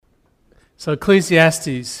So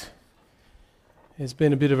Ecclesiastes has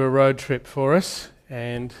been a bit of a road trip for us,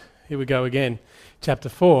 and here we go again, chapter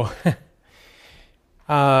 4.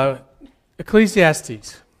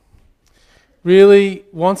 Ecclesiastes really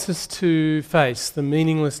wants us to face the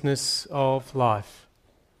meaninglessness of life.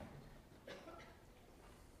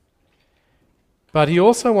 But he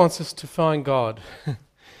also wants us to find God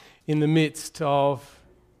in the midst of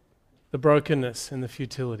the brokenness and the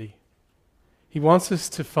futility. He wants us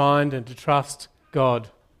to find and to trust God.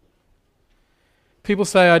 People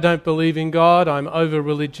say, I don't believe in God, I'm over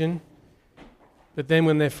religion. But then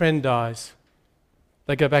when their friend dies,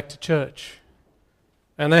 they go back to church.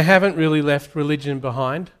 And they haven't really left religion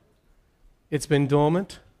behind. It's been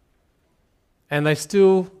dormant. And they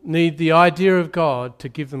still need the idea of God to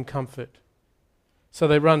give them comfort. So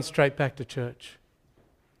they run straight back to church.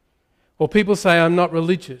 Or people say, I'm not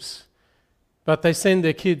religious, but they send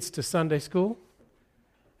their kids to Sunday school,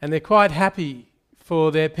 and they're quite happy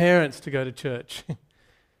for their parents to go to church.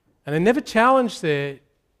 And they never challenge their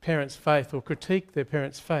parents' faith or critique their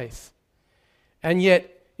parents' faith. And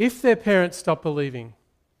yet, if their parents stop believing,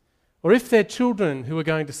 or if their children who are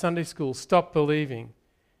going to Sunday school stop believing,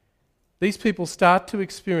 these people start to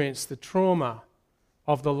experience the trauma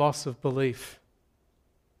of the loss of belief.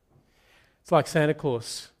 It's like Santa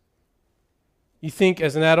Claus. You think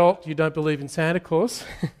as an adult you don't believe in Santa Claus.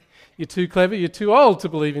 You're too clever, you're too old to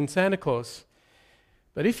believe in Santa Claus.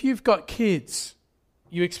 But if you've got kids,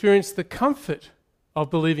 you experience the comfort of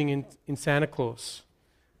believing in Santa Claus,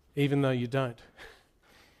 even though you don't.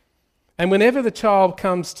 And whenever the child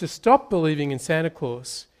comes to stop believing in Santa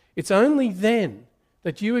Claus, it's only then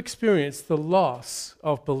that you experience the loss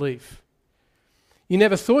of belief. You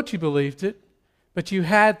never thought you believed it, but you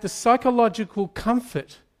had the psychological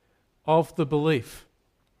comfort of the belief.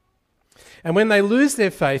 And when they lose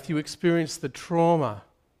their faith, you experience the trauma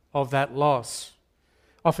of that loss.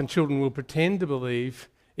 Often children will pretend to believe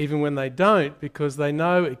even when they don't, because they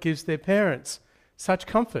know it gives their parents such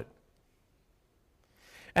comfort.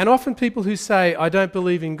 And often people who say, I don't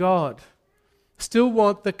believe in God, still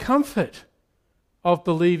want the comfort of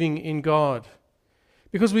believing in God.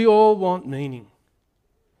 Because we all want meaning.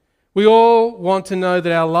 We all want to know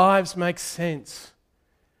that our lives make sense.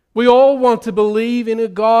 We all want to believe in a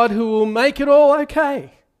God who will make it all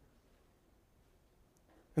okay.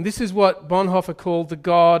 And this is what Bonhoeffer called the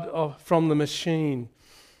God from the machine.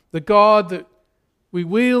 The God that we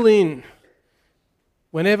wheel in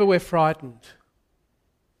whenever we're frightened.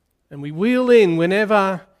 And we wheel in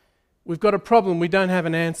whenever we've got a problem we don't have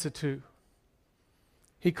an answer to.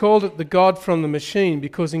 He called it the God from the machine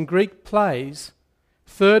because in Greek plays,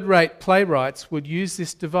 third-rate playwrights would use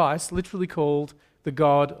this device, literally called the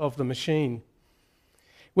God of the machine,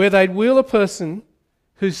 where they'd wheel a person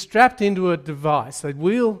who's strapped into a device. They'd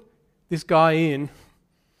wheel this guy in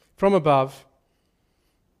from above,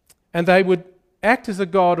 and they would act as a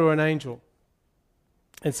god or an angel.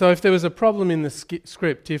 And so if there was a problem in the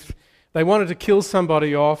script, if they wanted to kill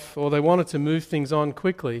somebody off or they wanted to move things on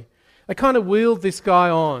quickly, they kind of wheeled this guy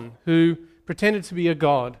on who pretended to be a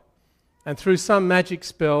god, and through some magic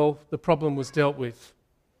spell, the problem was dealt with.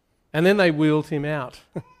 And then they wheeled him out.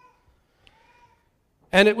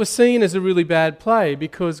 And it was seen as a really bad play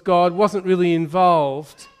because God wasn't really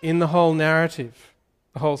involved in the whole narrative,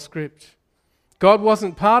 the whole script. God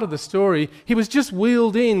wasn't part of the story. He was just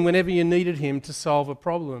wheeled in whenever you needed him to solve a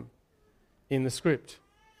problem in the script.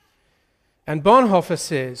 And Bonhoeffer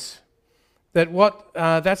says that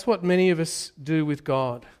that's what many of us do with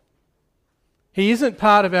God. He isn't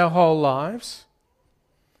part of our whole lives.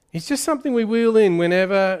 He's just something we wheel in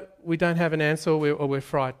whenever we don't have an answer or we're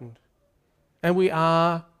frightened. And we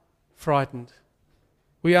are frightened.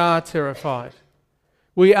 We are terrified.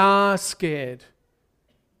 We are scared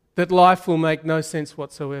that life will make no sense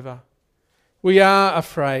whatsoever. We are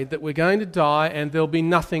afraid that we're going to die and there'll be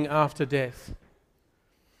nothing after death.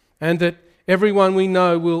 And that everyone we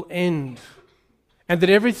know will end. And that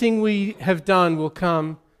everything we have done will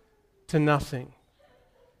come to nothing.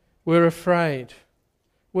 We're afraid.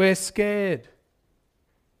 We're scared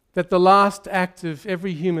that the last act of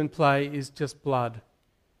every human play is just blood.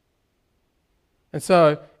 And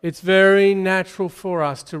so it's very natural for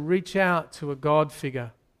us to reach out to a God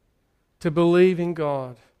figure, to believe in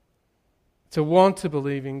God, to want to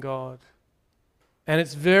believe in God. And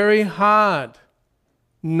it's very hard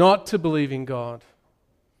not to believe in God.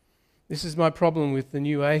 This is my problem with the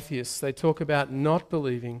new atheists. They talk about not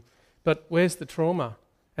believing, but where's the trauma?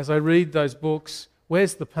 As I read those books,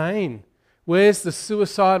 where's the pain? Where's the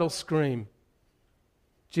suicidal scream?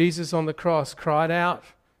 Jesus on the cross cried out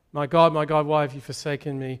my God, why have you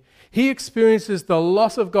forsaken me? He experiences the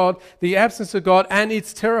loss of God, the absence of God, and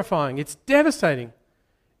it's terrifying. It's devastating.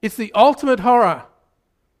 It's the ultimate horror.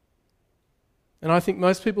 And I think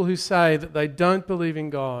most people who say that they don't believe in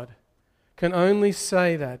God can only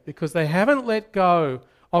say that because they haven't let go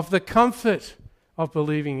of the comfort of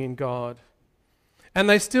believing in God. And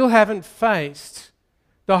they still haven't faced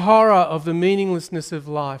the horror of the meaninglessness of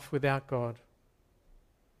life without God.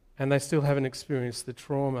 And they still haven't experienced the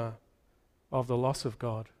trauma of the loss of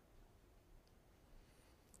God.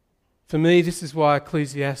 For me, this is why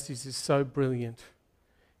Ecclesiastes is so brilliant.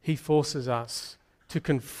 He forces us to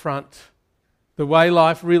confront the way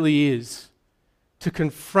life really is, to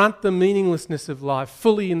confront the meaninglessness of life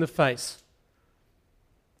fully in the face,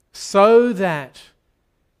 so that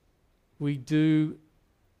we do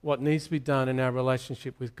what needs to be done in our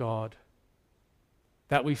relationship with God,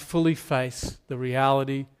 that we fully face the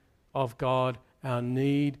reality of God, our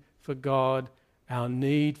need for God, our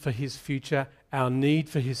need for His future, our need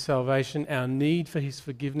for His salvation, our need for His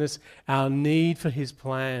forgiveness, our need for His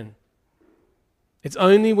plan. It's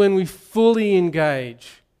only when we fully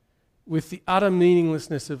engage with the utter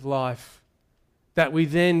meaninglessness of life that we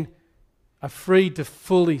then are free to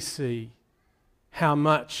fully see how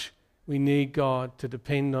much we need God, to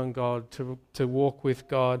depend on God, to walk with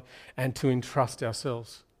God, and to entrust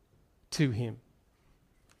ourselves to Him.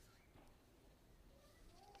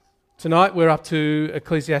 Tonight we're up to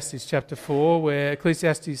Ecclesiastes chapter 4, where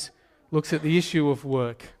Ecclesiastes looks at the issue of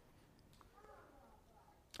work.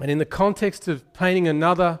 And in the context of painting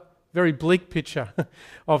another very bleak picture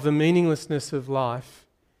of the meaninglessness of life,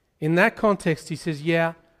 in that context he says,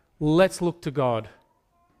 let's look to God.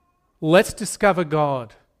 Let's discover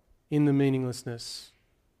God in the meaninglessness.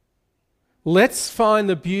 Let's find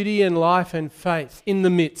the beauty and life and faith in the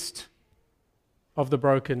midst of the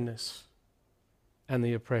brokenness and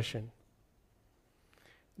the oppression.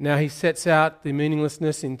 Now he sets out the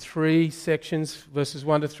meaninglessness in 3 sections. Verses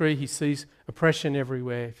 1 to 3, he sees oppression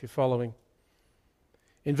everywhere, if you're following.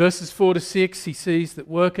 In verses 4 to 6, he sees that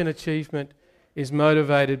work and achievement is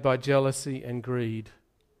motivated by jealousy and greed.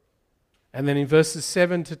 And then in verses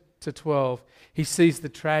 7 to 12, he sees the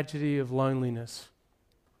tragedy of loneliness.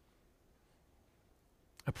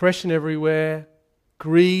 Oppression everywhere,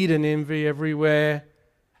 greed and envy everywhere,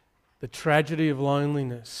 the tragedy of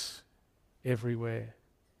loneliness everywhere.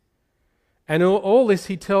 And all this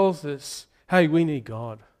he tells us, hey, we need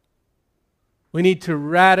God. We need to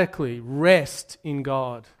radically rest in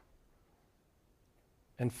God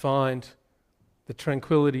and find the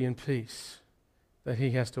tranquility and peace that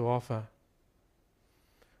He has to offer.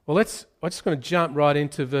 Well, I'm just going to jump right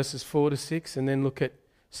into verses 4 to 6 and then look at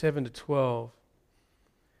 7 to 12.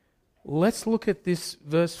 Let's look at this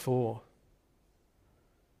verse 4.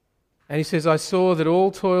 And he says, I saw that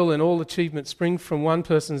all toil and all achievement spring from one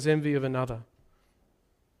person's envy of another.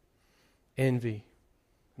 Envy.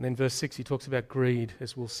 And then verse 6, he talks about greed,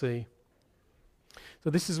 as we'll see. So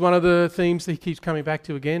this is one of the themes that he keeps coming back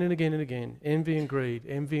to again and again and again. Envy and greed,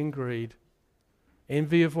 envy and greed.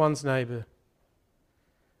 Envy of one's neighbour.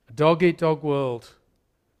 A dog-eat-dog world.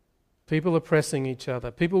 People oppressing each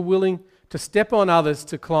other. People willing to step on others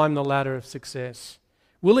to climb the ladder of success.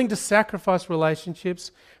 Willing to sacrifice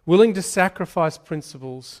relationships. Willing to sacrifice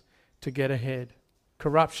principles to get ahead.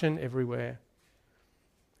 Corruption everywhere.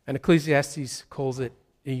 And Ecclesiastes calls it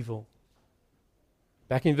evil.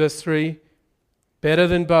 Back in verse 3, better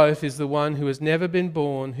than both is the one who has never been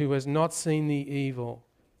born, who has not seen the evil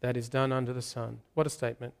that is done under the sun. What a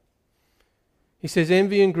statement. He says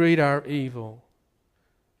envy and greed are evil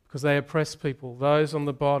because they oppress people. Those on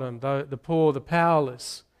the bottom, the poor, the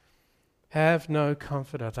powerless, have no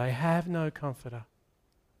comforter. They have no comforter.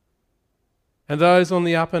 And those on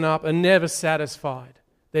the up and up are never satisfied.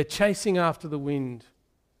 They're chasing after the wind.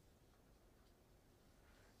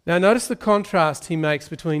 Now notice the contrast he makes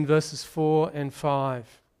between verses 4 and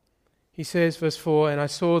 5. He says, verse 4, and I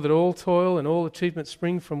saw that all toil and all achievement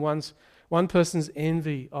spring from one person's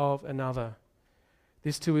envy of another.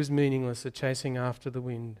 This too is meaningless, a chasing after the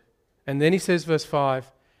wind. And then he says, verse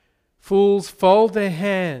 5, fools fold their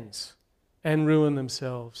hands and ruin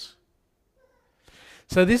themselves.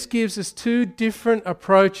 So this gives us 2 different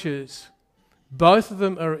approaches. Both of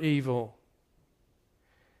them are evil.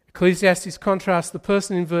 Ecclesiastes contrasts the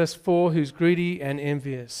person in verse 4 who's greedy and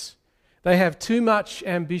envious. They have too much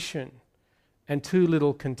ambition and too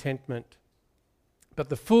little contentment. But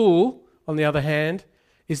the fool, on the other hand,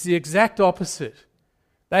 is the exact opposite.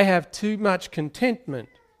 They have too much contentment,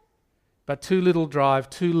 but too little drive,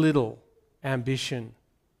 too little ambition.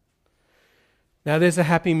 Now there's a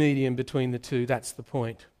happy medium between the two, that's the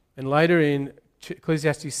point. And later in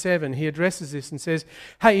Ecclesiastes 7, he addresses this and says,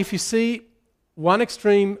 hey, if you see one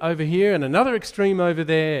extreme over here and another extreme over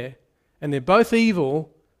there, and they're both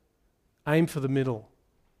evil, aim for the middle.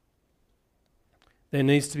 There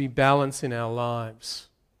needs to be balance in our lives.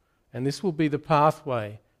 And this will be the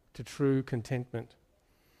pathway to true contentment.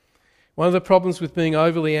 One of the problems with being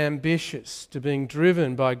overly ambitious, to being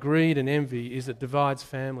driven by greed and envy, is it divides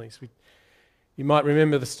families. You might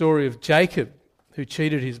remember the story of Jacob, who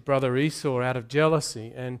cheated his brother Esau out of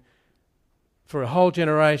jealousy, and for a whole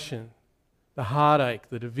generation, the heartache,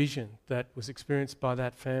 the division that was experienced by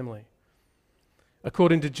that family.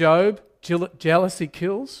 According to Job, jealousy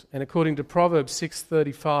kills, and according to Proverbs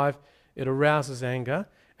 6:35, it arouses anger,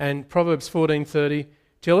 and Proverbs 14:30,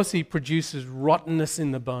 jealousy produces rottenness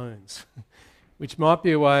in the bones, which might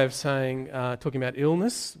be a way of saying, talking about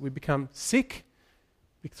illness. We become sick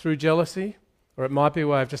through jealousy, or it might be a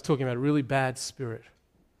way of just talking about a really bad spirit.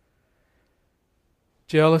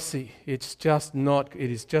 Jealousy, it is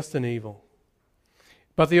just an evil.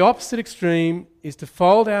 But the opposite extreme is to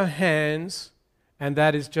fold our hands, and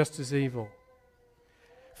that is just as evil.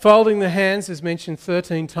 Folding the hands is mentioned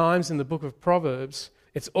 13 times in the book of Proverbs.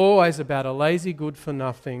 It's always about a lazy,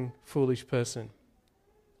 good-for-nothing, foolish person.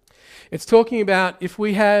 It's talking about if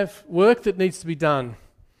we have work that needs to be done,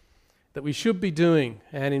 that we should be doing,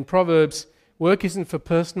 and in Proverbs, work isn't for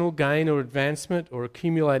personal gain or advancement or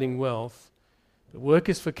accumulating wealth, but work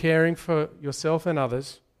is for caring for yourself and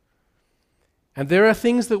others. And there are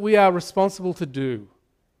things that we are responsible to do.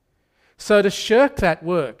 So to shirk that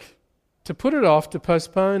work, to put it off, to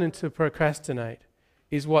postpone and to procrastinate,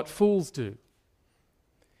 is what fools do.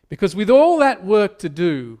 Because with all that work to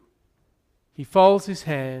do, he folds his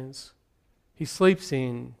hands, he sleeps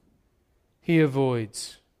in, he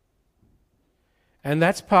avoids. And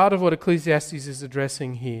that's part of what Ecclesiastes is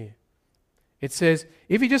addressing here. It says,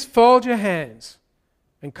 if you just fold your hands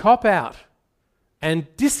and cop out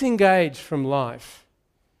and disengage from life,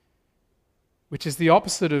 which is the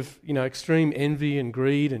opposite of, extreme envy and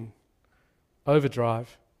greed and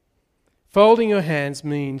overdrive, folding your hands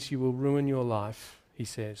means you will ruin your life, he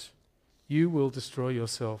says. You will destroy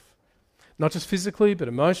yourself. Not just physically, but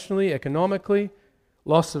emotionally, economically,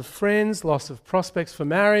 loss of friends, loss of prospects for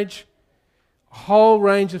marriage, a whole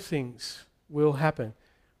range of things will happen.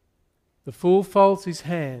 The fool folds his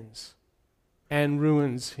hands and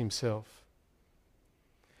ruins himself.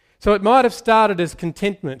 So it might have started as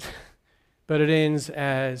contentment, but it ends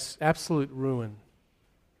as absolute ruin.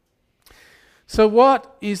 So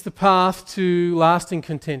what is the path to lasting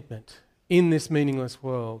contentment in this meaningless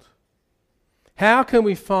world? How can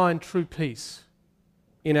we find true peace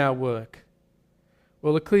in our work?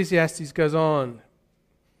 Well, Ecclesiastes goes on.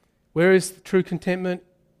 Where is true contentment?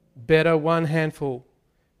 Better one handful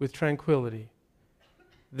with tranquility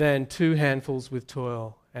than two handfuls with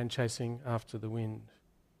toil and chasing after the wind.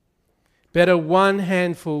 Better one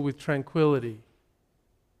handful with tranquility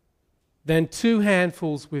than two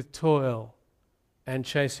handfuls with toil and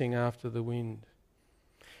chasing after the wind.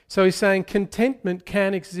 So he's saying contentment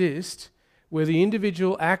can exist where the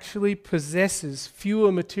individual actually possesses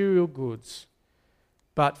fewer material goods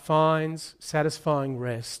but finds satisfying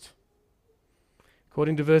rest.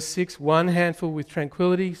 According to verse 6, one handful with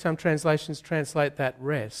tranquility, some translations translate that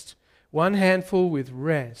rest. One handful with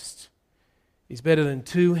rest is better than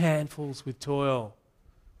two handfuls with toil.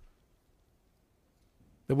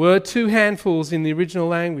 The word two handfuls in the original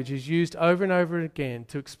language is used over and over again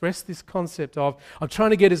to express this concept of, I'm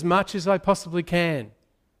trying to get as much as I possibly can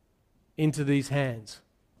into these hands.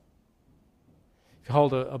 If you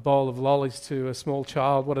hold a bowl of lollies to a small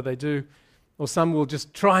child, what do? Or some will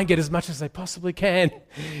just try and get as much as they possibly can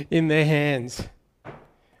in their hands.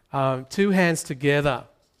 Two hands together.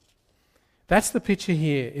 That's the picture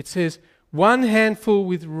here. It says, one handful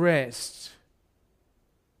with rest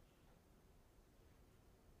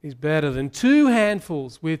is better than two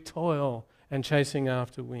handfuls with toil and chasing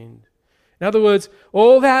after wind. In other words,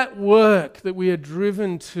 all that work that we are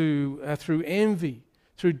driven to through envy,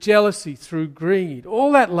 through jealousy, through greed,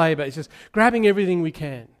 all that labor is just grabbing everything we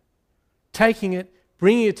can, taking it,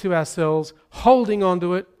 bringing it to ourselves, holding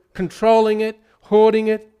onto it, controlling it, hoarding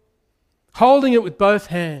it, holding it with both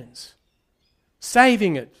hands,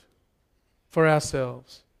 saving it for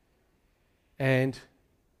ourselves. And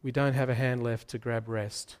we don't have a hand left to grab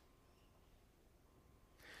rest.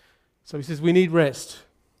 So he says we need rest.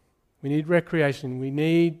 We need recreation. We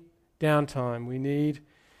need downtime. We need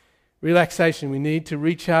relaxation. We need to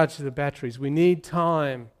recharge the batteries. We need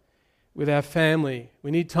time with our family. We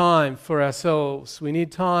need time for ourselves. We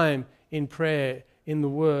need time in prayer, in the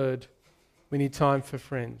Word. We need time for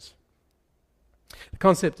friends. The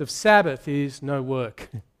concept of Sabbath is no work.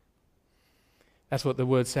 That's what the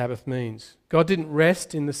word Sabbath means. God didn't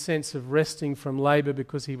rest in the sense of resting from labour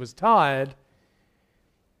because he was tired.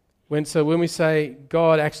 When we say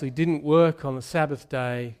God actually didn't work on the Sabbath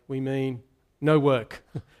day, we mean no work.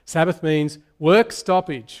 Sabbath means work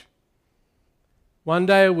stoppage. 1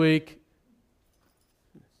 day a week,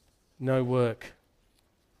 no work.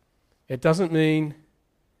 It doesn't mean,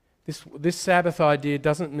 this Sabbath idea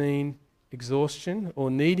doesn't mean exhaustion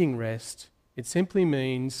or needing rest. It simply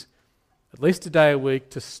means at least a day a week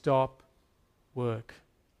to stop work.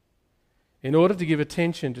 In order to give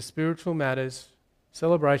attention to spiritual matters,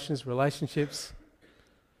 celebrations, relationships,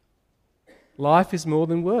 life is more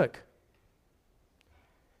than work.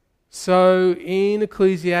 So in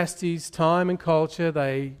Ecclesiastes' time and culture,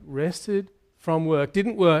 they rested from work,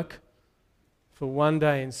 didn't work for 1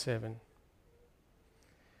 day in 7.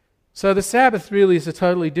 So the Sabbath really is a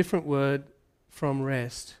totally different word from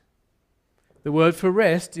rest. The word for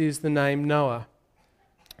rest is the name Noah.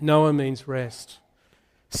 Noah means rest.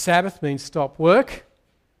 Sabbath means stop work.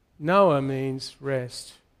 Noah means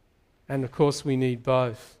rest. And of course we need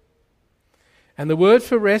both. And the word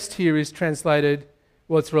for rest here is translated,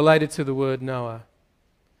 well, it's related to the word Noah.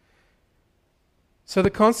 So the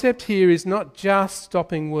concept here is not just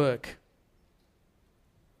stopping work.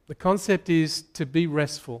 The concept is to be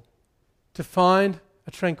restful, to find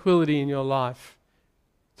a tranquility in your life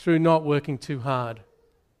through not working too hard.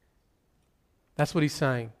 That's what he's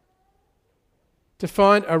saying. To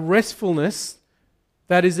find a restfulness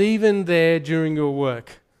that is even there during your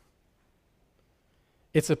work.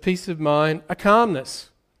 It's a peace of mind, a calmness.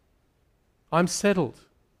 I'm settled.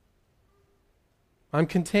 I'm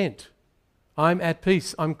content. I'm at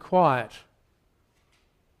peace. I'm quiet.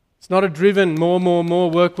 It's not a driven more,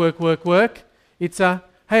 work. It's a,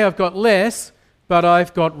 hey, I've got less, but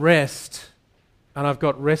I've got rest. And I've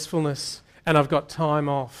got restfulness. And I've got time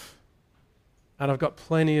off. And I've got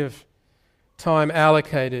plenty of time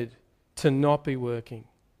allocated to not be working.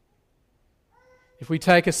 If we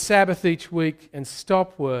take a Sabbath each week and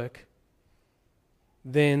stop work,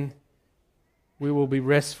 then we will be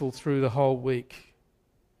restful through the whole week.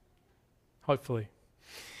 Hopefully.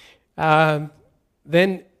 Then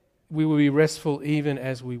we will be restful even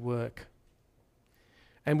as we work.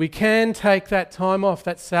 And we can take that time off,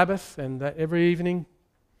 that Sabbath, and that every evening,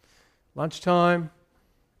 lunchtime,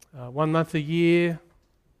 1 month a year,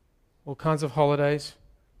 all kinds of holidays.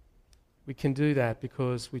 We can do that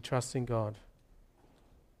because we trust in God.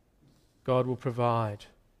 God will provide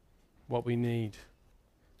what we need,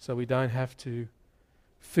 so we don't have to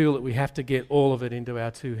feel that we have to get all of it into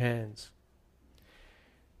our 2 hands.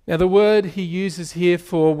 Now the word he uses here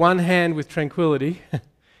for one hand with tranquility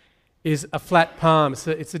is a flat palm.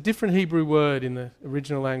 It's a different Hebrew word in the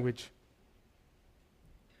original language.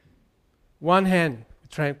 One hand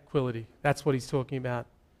with tranquility. That's what he's talking about.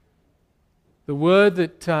 The word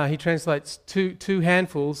that he translates two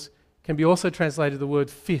handfuls can be also translated the word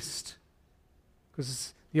fist, because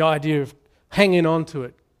it's the idea of hanging on to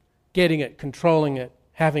it, getting it, controlling it,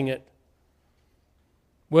 having it,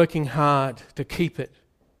 working hard to keep it.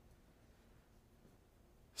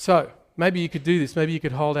 So, maybe you could do this. Maybe you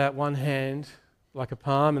could hold out one hand like a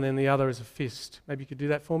palm and then the other as a fist. Maybe you could do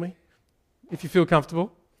that for me, if you feel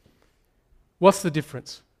comfortable. What's the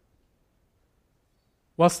difference?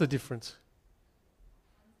 What's the difference?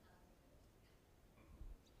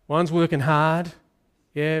 One's working hard.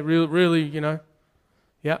 Yeah, really,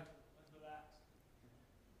 Yeah.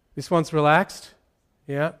 This one's relaxed.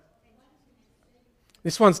 Yeah.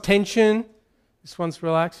 This one's tension. This one's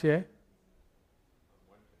relaxed, yeah.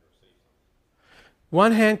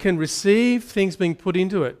 One hand can receive things being put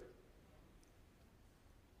into it.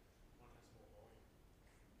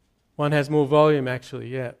 One has more volume, actually,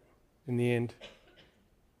 yeah, in the end.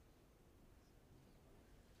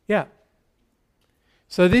 Yeah.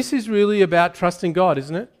 So this is really about trusting God,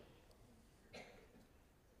 isn't it?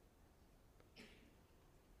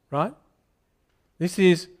 Right? This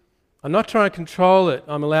is, I'm not trying to control it.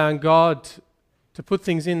 I'm allowing God to put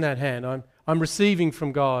things in that hand. I'm receiving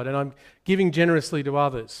from God and I'm giving generously to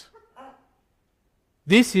others.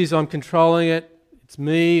 This is, I'm controlling it. It's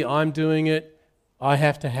me. I'm doing it. I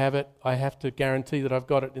have to have it. I have to guarantee that I've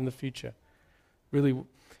got it in the future. Really.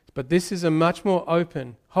 But this is a much more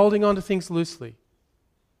open, holding on to things loosely,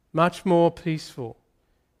 much more peaceful.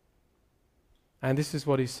 And this is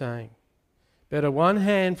what he's saying. Better one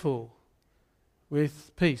handful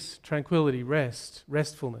with peace, tranquility, rest,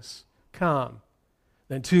 restfulness, calm,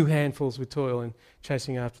 than 2 handfuls with toil and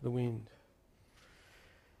chasing after the wind.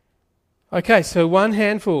 Okay, so one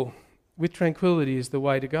handful with tranquility is the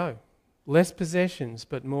way to go. less possessions,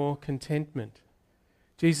 but more contentment.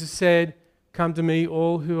 Jesus said, "Come to me,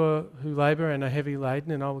 all who labour and are heavy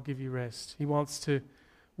laden, and I will give you rest." He wants to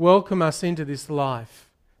welcome us into this life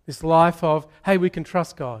of, hey, we can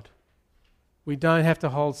trust God. We don't have to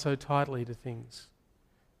hold so tightly to things.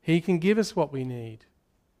 He can give us what we need.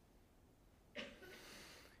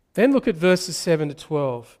 Then look at verses 7 to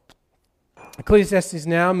 12. Ecclesiastes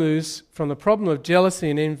now moves from the problem of jealousy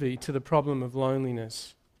and envy to the problem of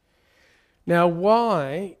loneliness. Now,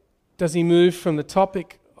 why does he move from the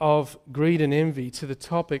topic of greed and envy to the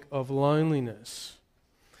topic of loneliness?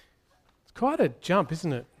 It's quite a jump,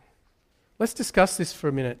 isn't it? Let's discuss this for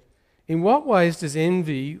a minute. In what ways does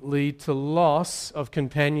envy lead to loss of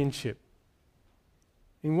companionship?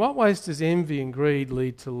 In what ways does envy and greed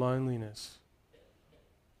lead to loneliness?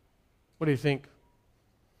 What do you think?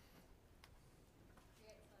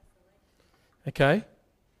 Okay.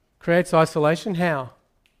 Creates isolation. How?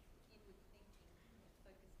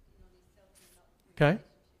 Okay.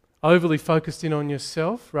 Overly focused in on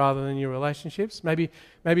yourself rather than your relationships. Maybe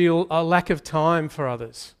a lack of time for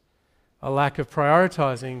others. A lack of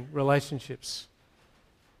prioritizing relationships.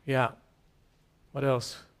 Yeah. What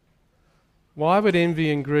else? Why would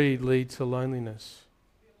envy and greed lead to loneliness?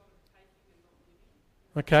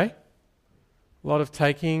 Okay. A lot of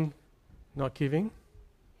taking, not giving.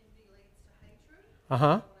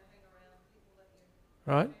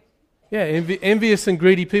 Right. Yeah, envious and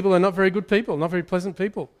greedy people are not very good people, not very pleasant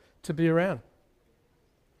people to be around.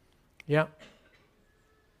 Yeah.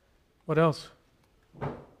 What else?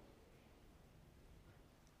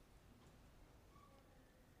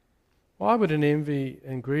 Why would an envy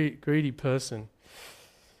and greedy person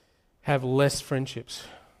have less friendships?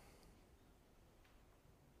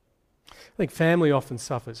 I think family often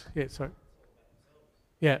suffers. Yeah, sorry.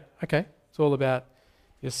 Yeah, okay. It's all about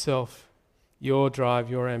yourself, your drive,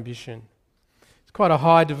 your ambition. It's quite a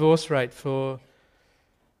high divorce rate for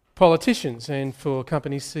politicians and for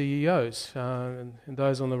company CEOs and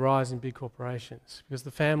those on the rise in big corporations because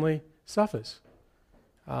the family suffers.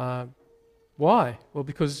 Why? Well,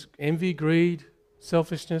 because envy, greed,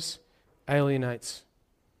 selfishness alienates.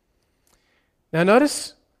 Now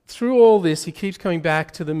notice through all this, he keeps coming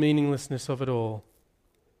back to the meaninglessness of it all.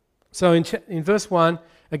 So in verse 1,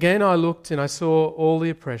 again I looked and I saw all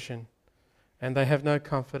the oppression, and they have no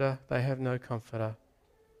comforter, they have no comforter.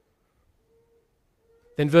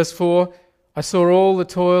 Then verse 4, I saw all the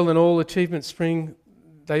toil and all achievement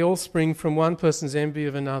they all spring from one person's envy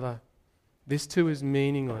of another. This too is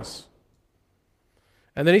meaningless.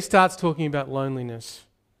 And then he starts talking about loneliness.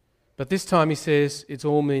 But this time he says it's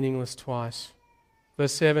all meaningless twice.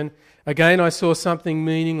 Verse 7, again I saw something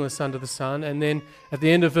meaningless under the sun. And then at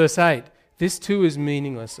the end of verse 8, this too is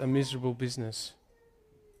meaningless, a miserable business.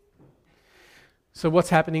 So what's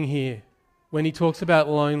happening here? When he talks about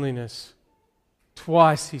loneliness,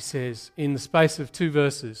 twice he says, in the space of 2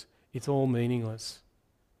 verses, it's all meaningless.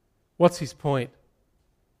 What's his point?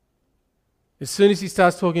 As soon as he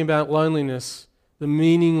starts talking about loneliness, the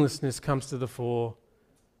meaninglessness comes to the fore.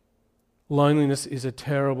 Loneliness is a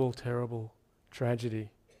terrible, terrible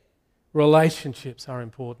tragedy. Relationships are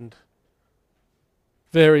important.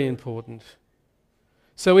 Very important.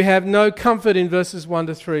 So we have no comfort in verses 1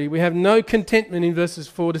 to 3. We have no contentment in verses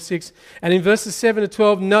 4 to 6. And in verses 7 to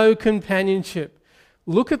 12, no companionship.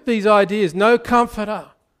 Look at these ideas. No comforter.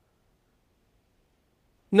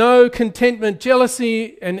 No contentment,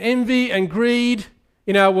 jealousy and envy and greed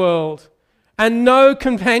in our world. And no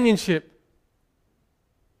companionship.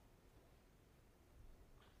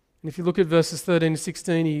 And if you look at verses 13 to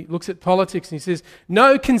 16, he looks at politics and he says,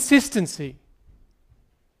 no consistency.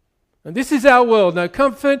 And this is our world. No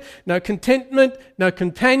comfort, no contentment, no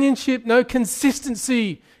companionship, no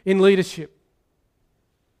consistency in leadership.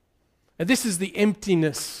 And this is the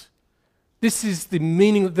emptiness. This is the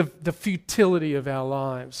meaning, the futility of our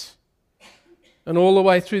lives. And all the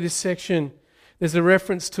way through this section, there's a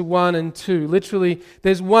reference to 1 and 2. Literally,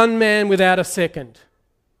 there's one man without a second.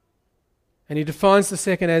 And he defines the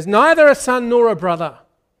second as neither a son nor a brother.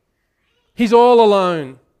 He's all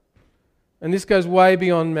alone. And this goes way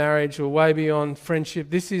beyond marriage or way beyond friendship.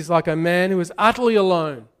 This is like a man who is utterly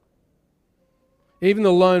alone. Even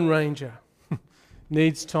the Lone Ranger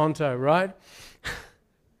needs Tonto, right?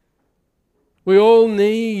 We all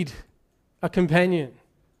need a companion.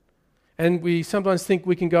 And we sometimes think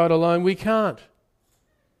we can go it alone. We can't.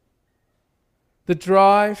 The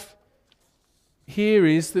drive here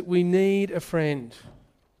is that we need a friend.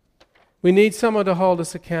 We need someone to hold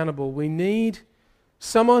us accountable. We need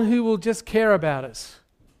someone who will just care about us.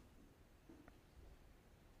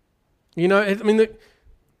 You know, I mean,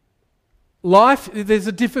 there's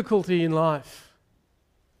a difficulty in life.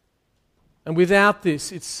 And without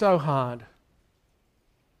this, it's so hard.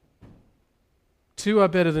 Two are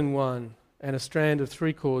better than one, and a strand of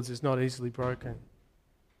 3 cords is not easily broken.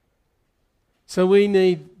 So we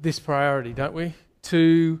need this priority, don't we?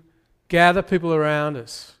 To gather people around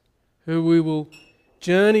us who we will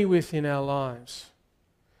journey with in our lives.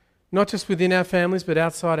 Not just within our families, but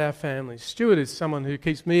outside our families. Stuart is someone who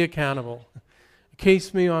keeps me accountable,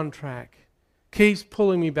 keeps me on track, keeps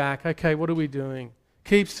pulling me back. Okay, what are we doing?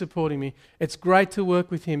 Keeps supporting me. It's great to work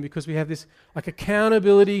with him because we have this like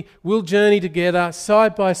accountability, we'll journey together,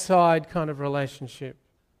 side by side kind of relationship.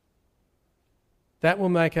 That will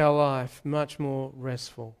make our life much more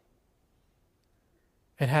restful.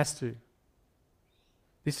 It has to.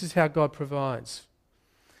 This is how God provides.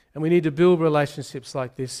 And we need to build relationships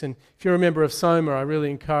like this. And if you're a member of Soma, I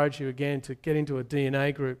really encourage you again to get into a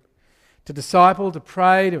DNA group, to disciple, to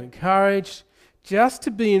pray, to encourage, just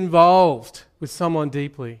to be involved with someone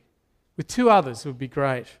deeply. With 2 others would be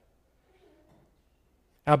great.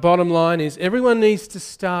 Our bottom line is everyone needs to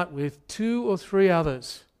start with 2 or 3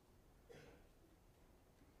 others.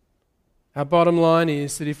 Our bottom line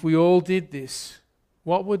is that if we all did this,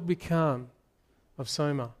 what would become of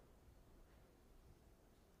Soma?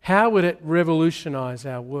 How would it revolutionize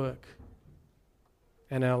our work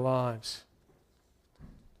and our lives?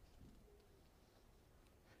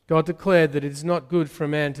 God declared that it is not good for a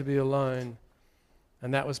man to be alone,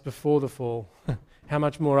 and that was before the fall. How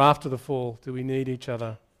much more after the fall do we need each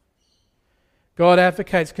other? God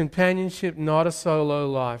advocates companionship, not a solo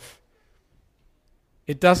life.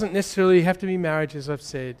 It doesn't necessarily have to be marriage, as I've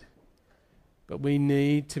said, but we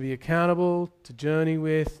need to be accountable, to journey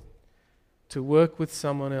with, to work with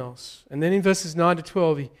someone else. And then in verses 9 to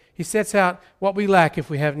 12, he sets out what we lack if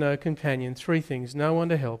we have no companion. 3 things. No one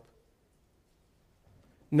to help.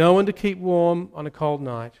 No one to keep warm on a cold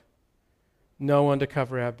night. No one to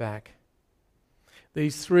cover our back.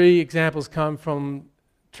 These 3 examples come from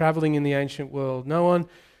travelling in the ancient world. No one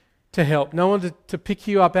to help. No one to pick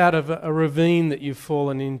you up out of a ravine that you've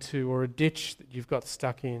fallen into or a ditch that you've got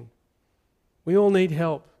stuck in. We all need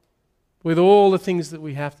help with all the things that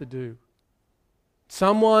we have to do.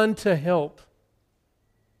 Someone to help.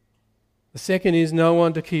 The second is no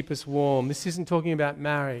one to keep us warm. This isn't talking about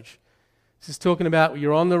marriage. This is talking about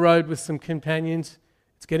you're on the road with some companions.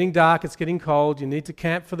 It's getting dark, it's getting cold, you need to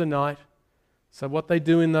camp for the night. So what they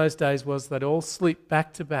do in those days was they'd all sleep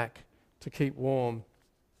back to back to keep warm.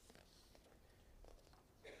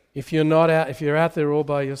 If you're out there all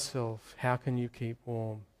by yourself, how can you keep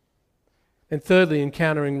warm? And thirdly,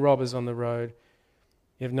 encountering robbers on the road.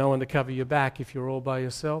 You have no one to cover your back if you're all by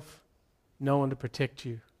yourself. No one to protect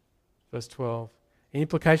you. Verse 12. The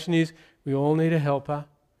implication is we all need a helper.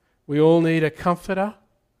 We all need a comforter.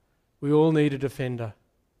 We all need a defender.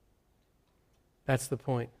 That's the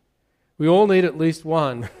point. We all need at least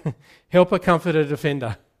one. Helper, comforter,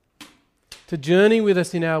 defender. To journey with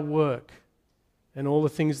us in our work and all the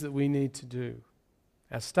things that we need to do.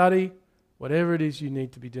 Our study, whatever it is you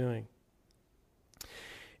need to be doing.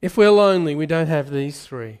 If we're lonely, we don't have these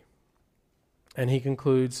 3. And he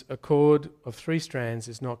concludes, a cord of 3 strands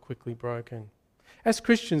is not quickly broken. As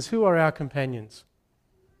Christians, who are our companions?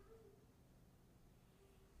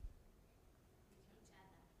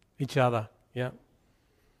 Each other, yeah.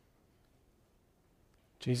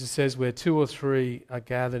 Jesus says, where 2 or 3 are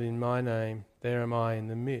gathered in my name, there am I in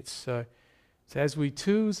the midst. So as we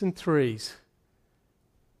 2s and 3s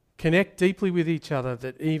connect deeply with each other,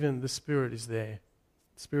 that even the Spirit is there.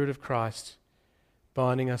 Spirit of Christ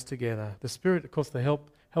binding us together. The Spirit, of course, the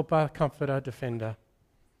helper, comforter, defender.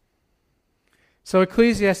 So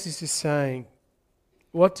Ecclesiastes is saying,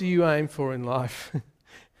 what do you aim for in life?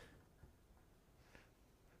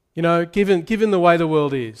 You know, given the way the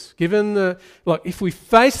world is, if we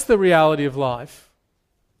face the reality of life,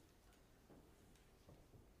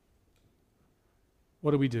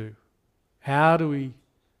 what do? How do we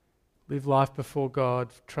live life before God,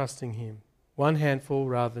 trusting Him? 1 handful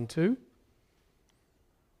rather than 2.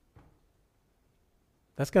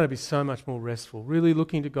 That's going to be so much more restful, really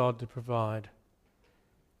looking to God to provide.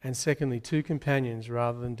 And secondly, 2 companions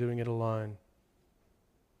rather than doing it alone.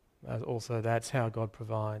 Also, that's how God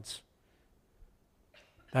provides.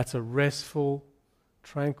 That's a restful,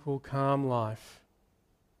 tranquil, calm life.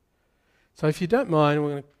 So if you don't mind,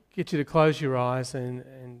 we're going to get you to close your eyes,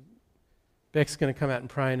 and Beck's going to come out and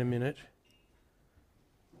pray in a minute.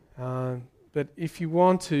 But if you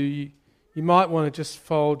want to, you might want to just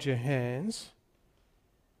fold your hands.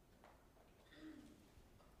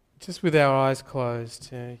 Just with our eyes closed,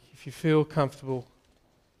 if you feel comfortable.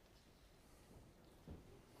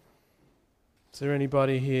 Is there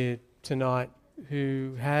anybody here tonight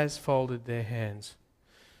who has folded their hands?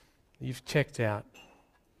 You've checked out.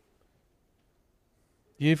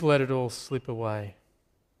 You've let it all slip away.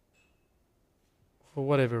 For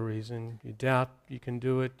whatever reason, you doubt you can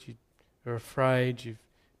do it, you're afraid, you've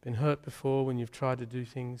been hurt before when you've tried to do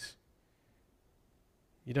things.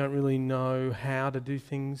 You don't really know how to do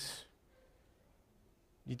things.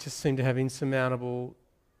 You just seem to have insurmountable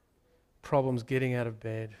problems getting out of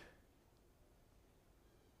bed.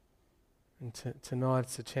 And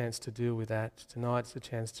tonight's a chance to deal with that. Tonight's a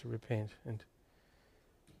chance to repent and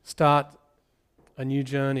start a new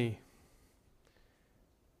journey.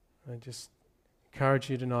 I just encourage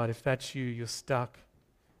you tonight, if that's you, you're stuck.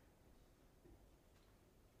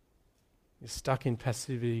 You're stuck in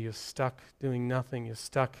passivity, you're stuck doing nothing, you're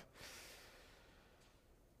stuck.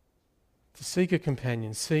 To seek a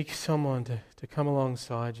companion, seek someone to come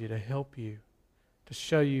alongside you, to help you, to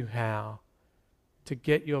show you how, to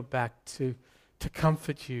get your back, to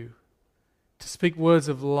comfort you, to speak words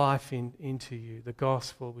of life into you, the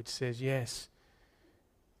gospel which says, yes,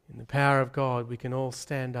 in the power of God we can all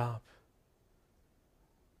stand up.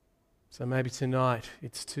 So maybe tonight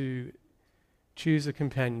it's to choose a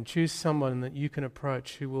companion, choose someone that you can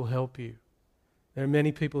approach who will help you. There are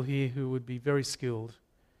many people here who would be very skilled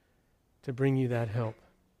to bring you that help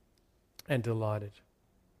and delighted.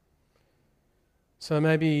 So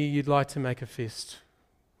maybe you'd like to make a fist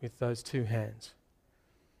with those two hands.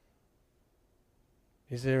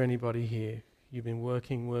 Is there anybody here? You've been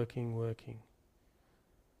working,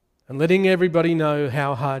 and letting everybody know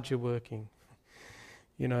how hard you're working.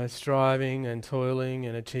 You know, striving and toiling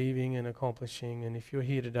and achieving and accomplishing. And if you're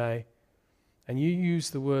here today and you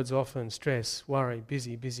use the words often, stress, worry,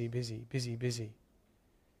 busy.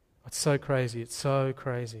 It's so crazy, it's so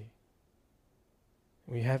crazy.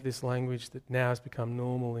 We have this language that now has become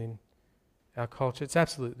normal in our culture. It's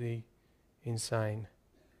absolutely insane.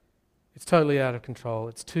 It's totally out of control.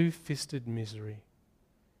 It's two-fisted misery.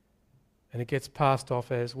 And it gets passed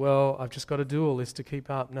off as, well, I've just got to do all this to keep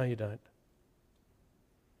up. No, you don't.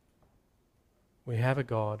 We have a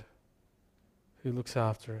God who looks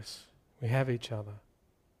after us. We have each other.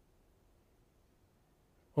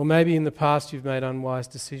 Or maybe in the past you've made unwise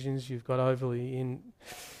decisions, you've got overly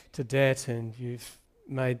into debt and you've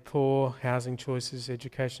made poor housing choices,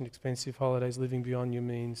 education, expensive holidays, living beyond your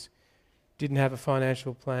means, didn't have a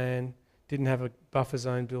financial plan, didn't have a buffer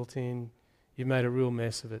zone built in, you made a real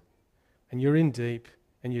mess of it. And you're in deep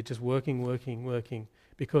and you're just working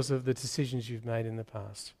because of the decisions you've made in the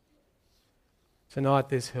past. Tonight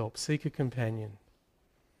there's help. Seek a companion.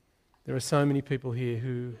 There are so many people here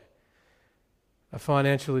who are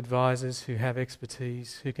financial advisors, who have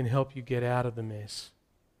expertise, who can help you get out of the mess.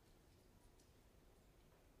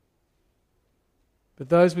 But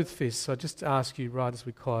those with fists, I just ask you right as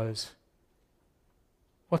we close,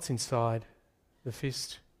 what's inside the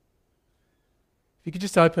fist? If you could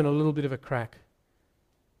just open a little bit of a crack,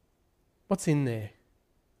 what's in there?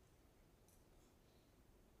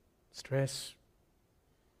 Stress?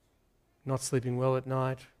 Not sleeping well at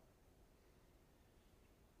night?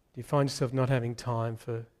 Do you find yourself not having time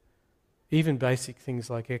for even basic things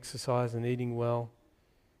like exercise and eating well?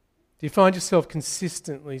 Do you find yourself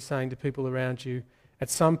consistently saying to people around you,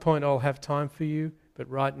 at some point I'll have time for you, but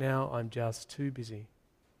right now I'm just too busy?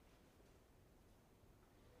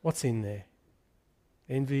 What's in there?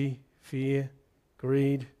 Envy, fear,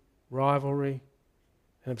 greed, rivalry,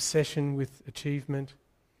 an obsession with achievement?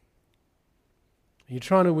 Are you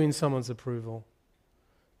trying to win someone's approval?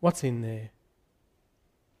 What's in there?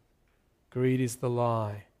 Greed is the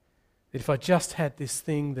lie that if I just had this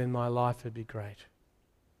thing, then my life would be great.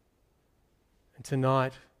 And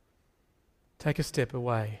tonight, take a step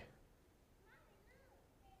away.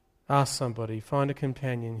 Ask somebody, find a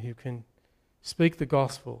companion who can speak the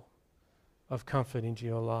gospel of comfort into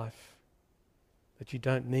your life, that you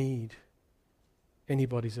don't need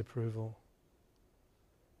anybody's approval,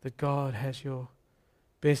 that God has your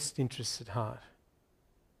best interests at heart.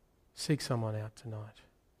 Seek someone out tonight.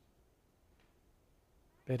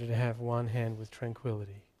 Better to have one hand with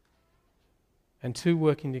tranquility, and two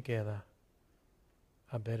working together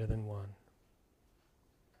are better than one.